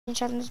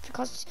challenge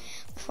because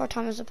before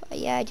time is up.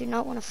 Yeah, I do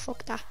not want to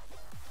fuck that.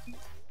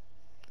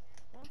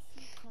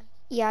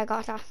 Yeah, I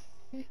got that.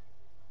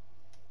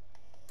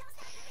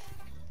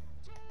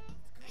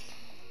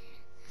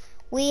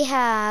 We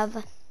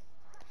have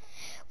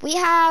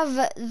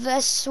the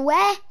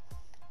sweat,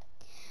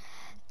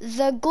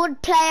 the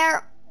good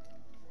player,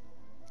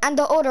 and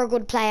the other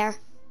good player.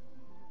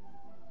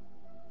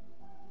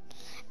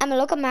 Emma,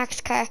 look at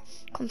Mark's car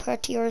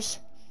compared to yours.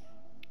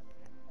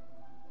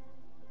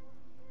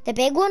 The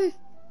big one?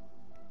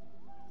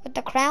 With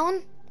the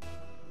crown?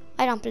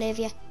 I don't believe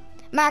you.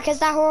 Mark, is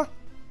that her?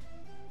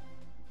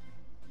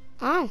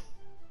 Oh.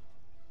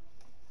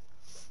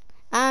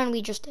 And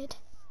we just did.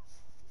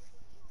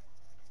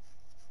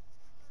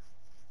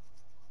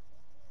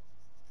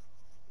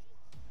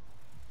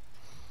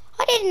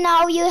 I didn't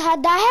know you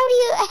had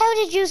that. How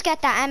did you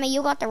get that, Emma?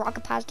 You got the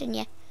rocket pass, didn't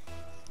you?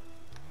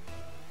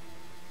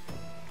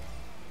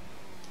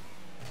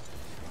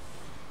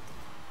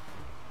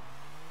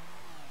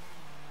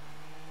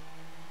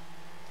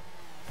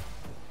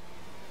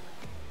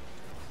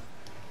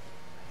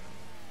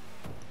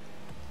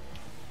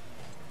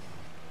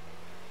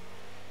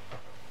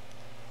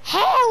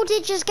 How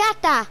did you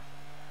get that?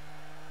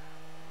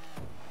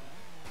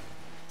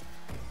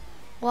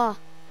 What?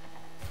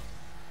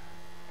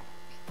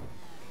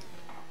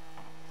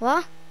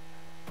 What?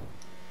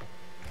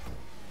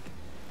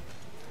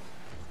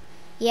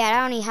 Yeah,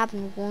 that only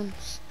happened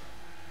once.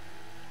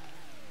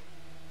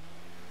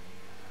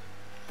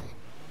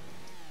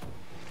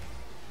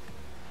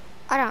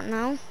 I don't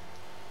know.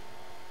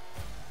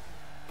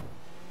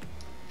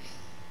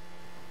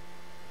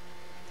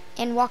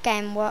 In what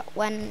game?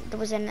 When there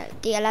was the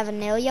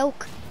 11-0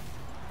 yoke?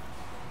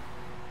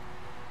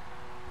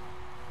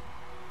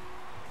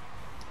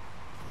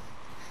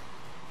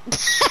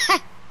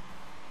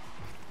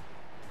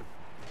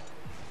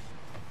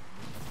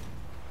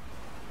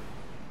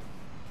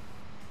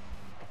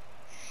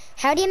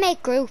 How do you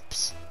make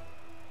groups?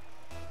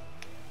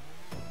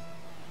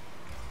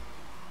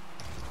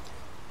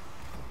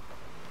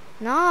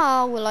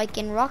 No, like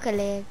in Rocket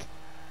League.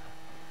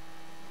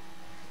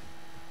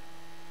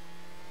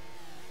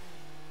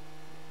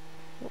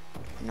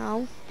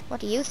 No.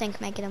 What do you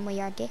think making them with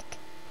your dick?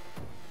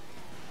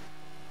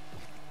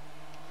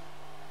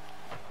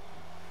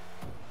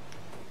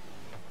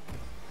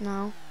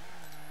 No.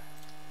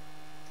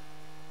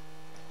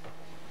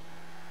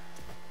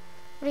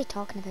 What are you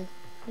talking about?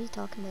 What are you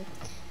talking about?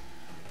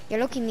 You're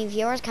lucky me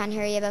viewers can't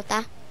hear you about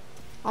that.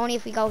 Only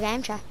if we go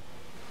game chat.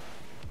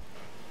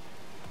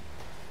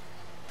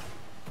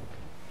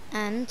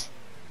 And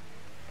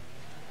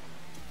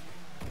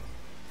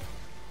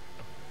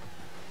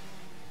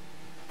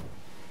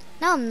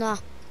no, I'm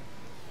not.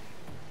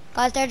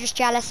 Guys, they're just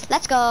jealous.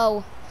 Let's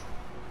go.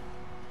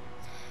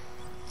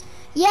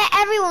 Yeah,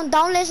 everyone,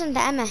 don't listen to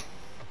Emma.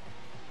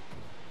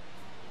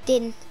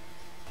 Didn't.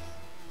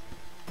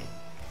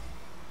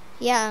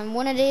 Yeah, in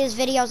one of these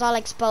videos I'll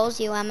expose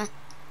you, Emma.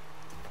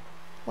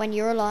 When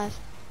you're alive.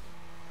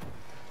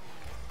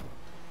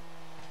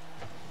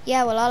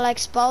 Yeah, well, I'll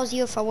expose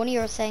you for one of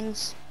your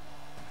things.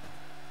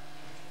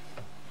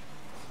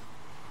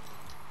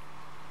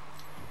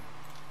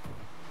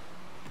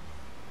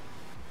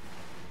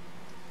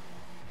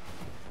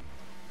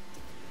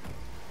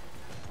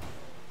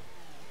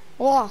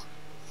 What?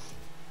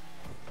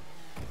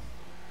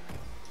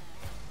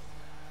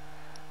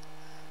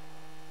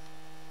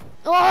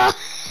 Oh!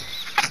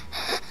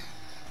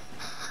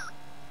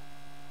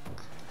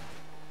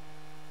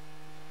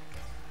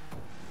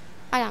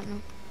 I don't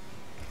know.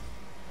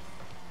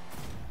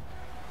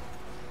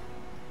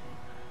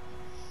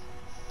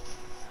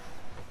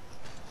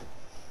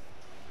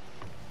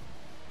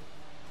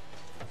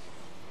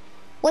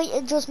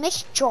 Wait, does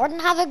Miss Jordan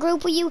have a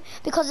group with you?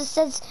 Because it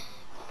says...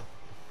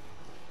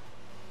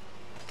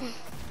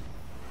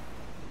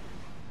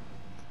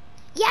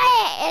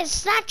 Yeah,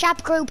 it's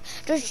Snapchat group.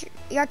 Does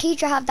your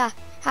teacher have that?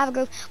 Have a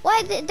group?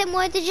 Then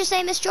why did you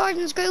say Miss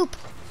Jordan's group?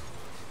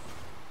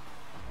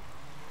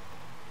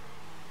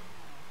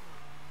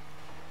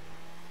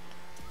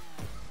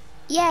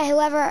 Yeah,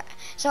 whoever.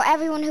 So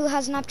everyone who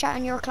has Snapchat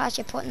in your class,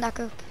 you put in that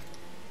group.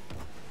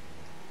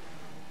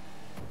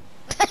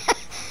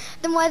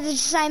 Then why did you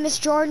say Miss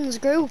Jordan's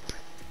group?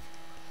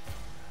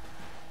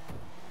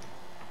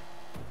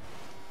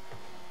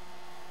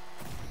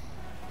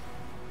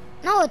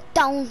 No, it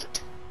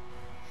don't.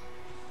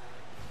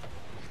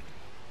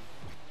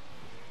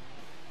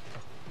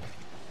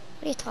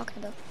 What are you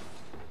talking about?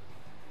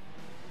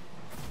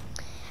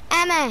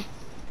 Emma!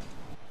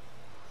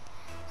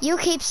 You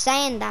keep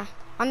saying that.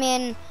 I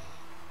mean,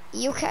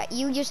 you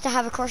used to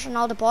have a crush on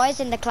all the boys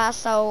in the class,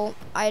 so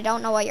I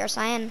don't know what you're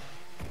saying.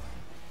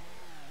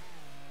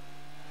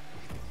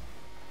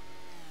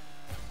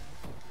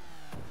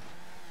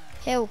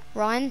 Who?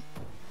 Ryan?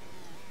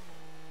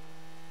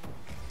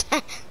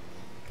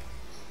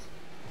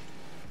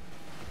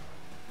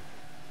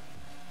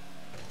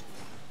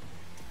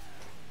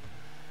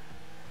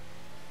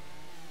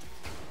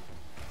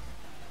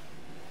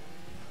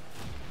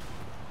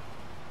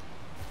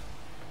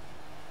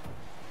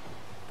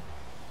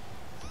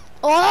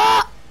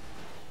 Oh!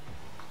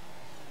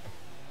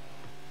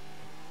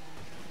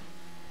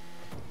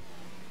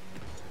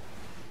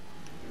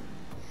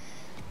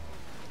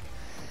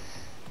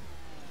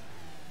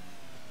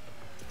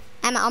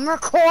 Emma, I'm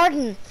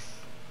recording.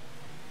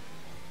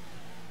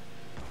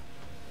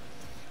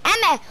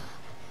 Emma,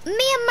 me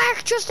and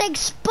Mark just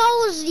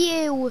exposed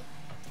you.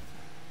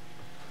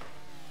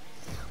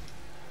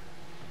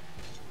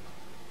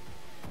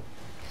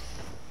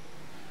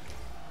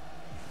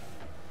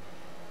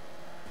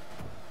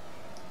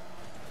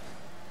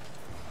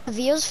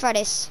 Views for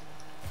this.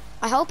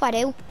 I hope I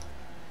do.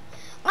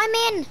 I'm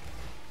in.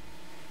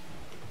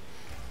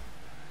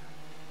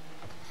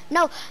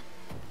 No,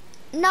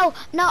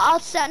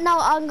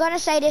 I'm gonna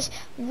say this.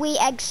 We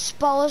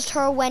exposed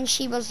her when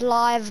she was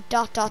live. ...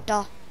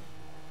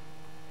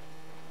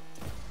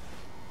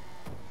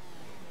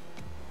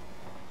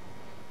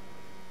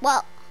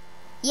 Well,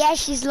 yeah,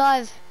 she's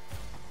live.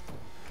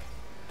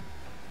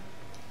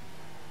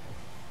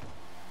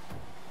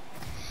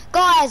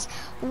 Guys,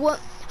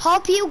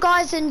 hope you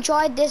guys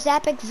enjoyed this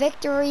epic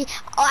victory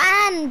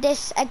and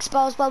this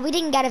expose. Well, we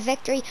didn't get a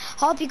victory.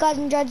 Hope you guys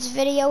enjoyed this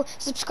video.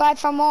 Subscribe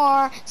for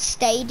more.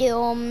 Stay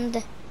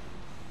doomed.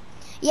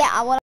 Yeah, I will.